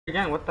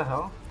Again, what the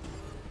hell?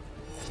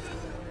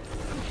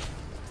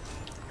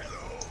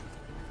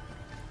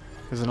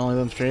 Is it only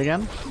them three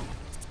again?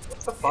 What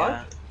the fuck?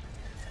 Yeah.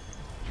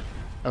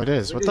 Oh, it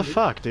is. What the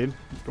fuck, dude?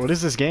 What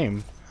is this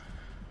game?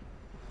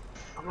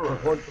 I'm gonna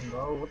report them,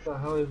 bro. What the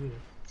hell is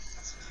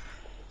this?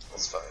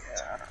 That's fine.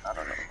 Yeah, I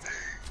don't know.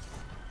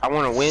 I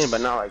want to win, but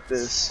not like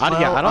this.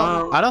 Yeah,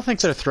 I don't think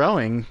they're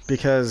throwing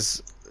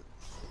because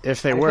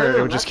if they were,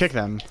 it would just kick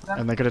them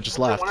and they could have just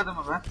left. One of them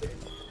arrested.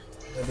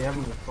 They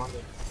haven't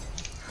responded.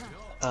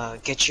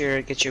 Get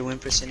your win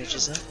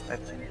percentages up. I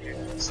think your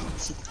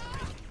notes.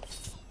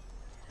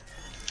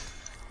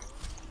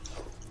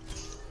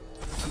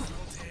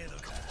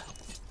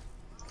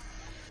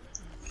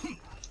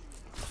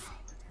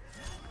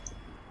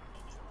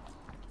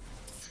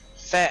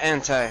 Fat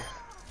anti.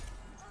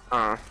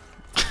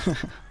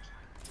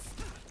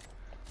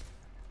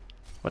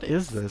 What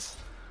is this?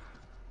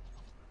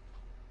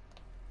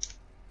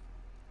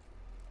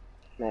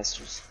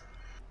 Masters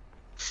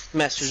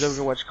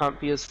Overwatch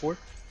comp PS4.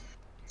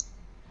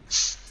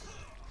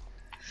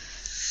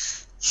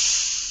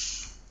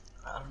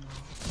 I don't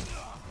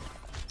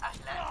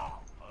know.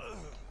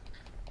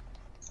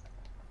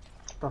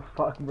 What the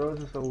fuck, bro?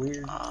 This is so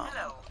weird.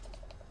 Alright,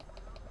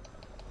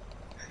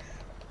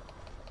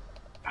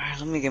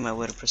 let me get my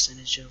win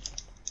percentage up.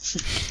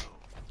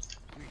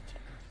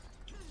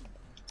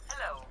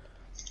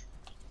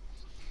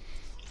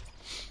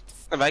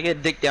 If I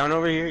get dick down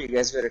over here, you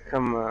guys better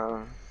come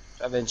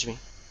avenge me.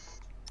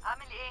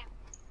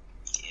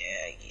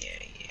 Yeah.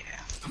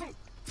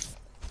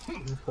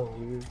 This is so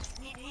weird.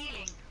 Need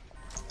healing.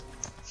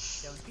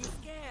 Don't be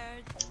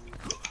scared.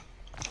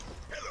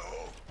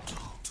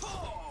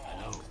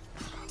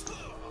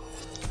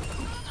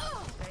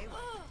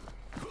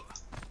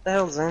 What the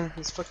hell, Zen?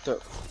 He's fucked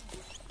up.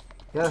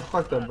 Yeah, it's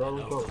fucked up, bro.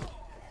 Let's go.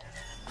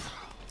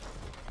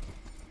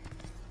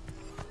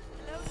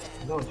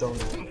 No,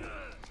 donut.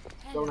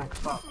 Donut,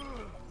 stop.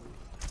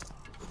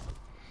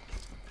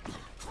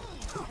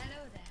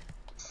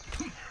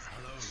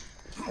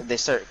 They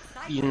start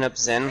beating up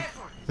Zen.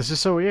 This is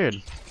so weird.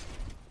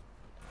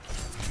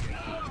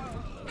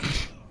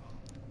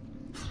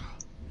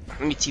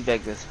 Let me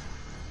teabag this.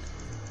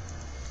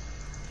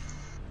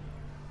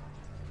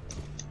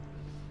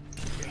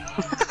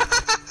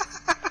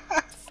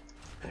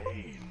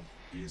 Pain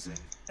is an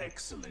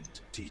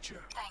excellent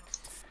teacher.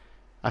 Thanks.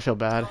 I feel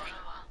bad.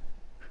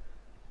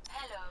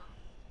 Hello.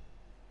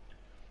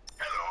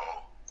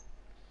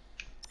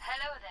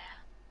 Hello there.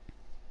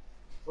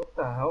 What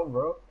the hell,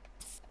 bro?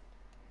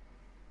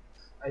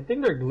 I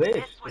think they're glitched.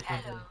 This would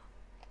hello.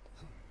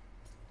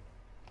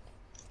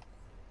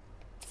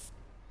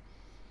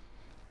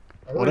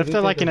 What if they're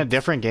like in a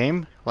different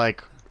game,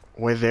 like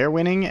where they're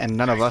winning and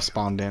none of us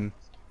spawned in?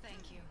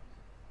 Thank you.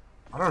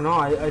 I don't know.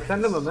 I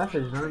sent them a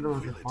message. None of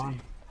them respond.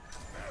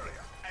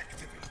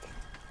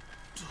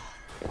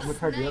 I'm gonna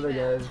try the other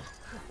guys.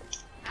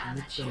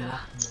 Mix them up.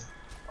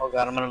 Oh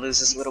god, I'm gonna lose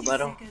this little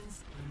battle.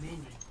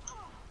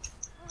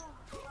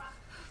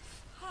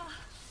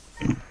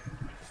 Hello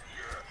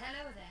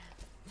there.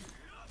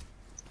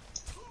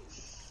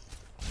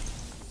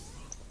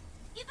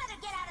 You better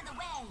get out of the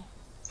way.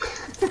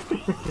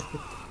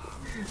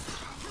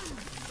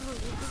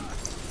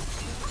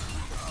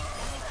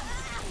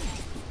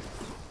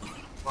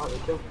 Wow, they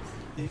killed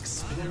me.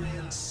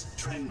 Experience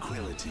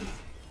tranquility.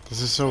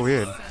 This is so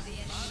weird.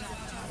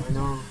 I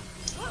know.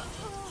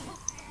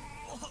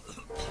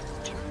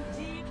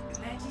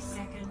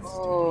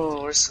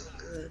 Oh, we're so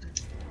good.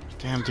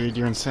 Damn, dude,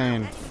 you're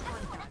insane.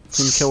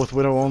 Team kill with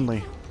Widow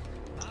only.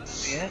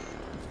 Yeah?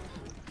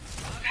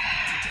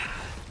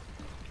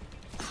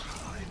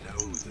 I know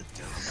the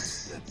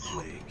doubts that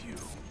plague you.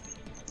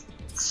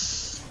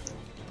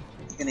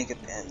 I'm gonna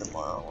get banned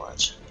tomorrow,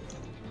 watch.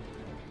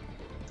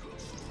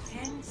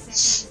 10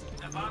 seconds.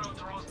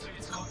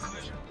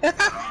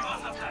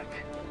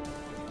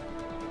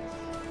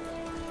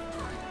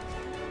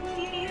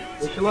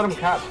 We should let him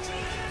cap.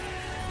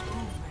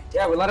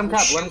 Yeah, we let him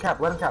cap. Let him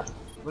cap. Let him cap.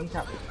 Let him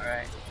cap.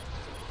 Alright.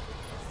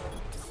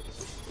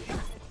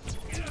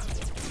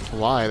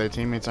 Why? Their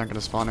teammates aren't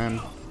gonna spawn in.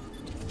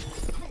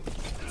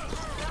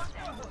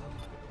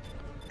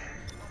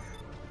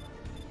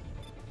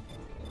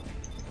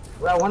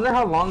 Well, I wonder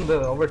how long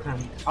the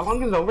overtime. How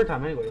long is the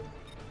overtime anyway?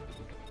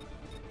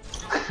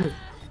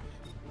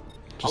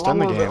 Just how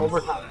end the long was game.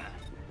 overtime?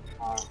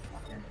 Okay.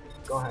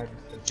 Go ahead.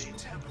 A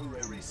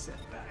temporary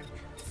setback.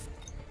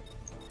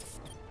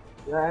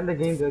 Yeah, end the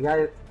game. The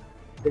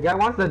guy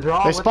wants to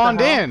draw. They What the spawned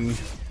hell? in.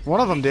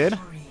 One of them did.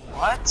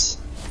 What?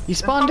 He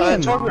spawned Oh,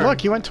 in. Torb. Look,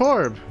 he went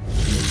Torb.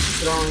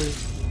 Throwing.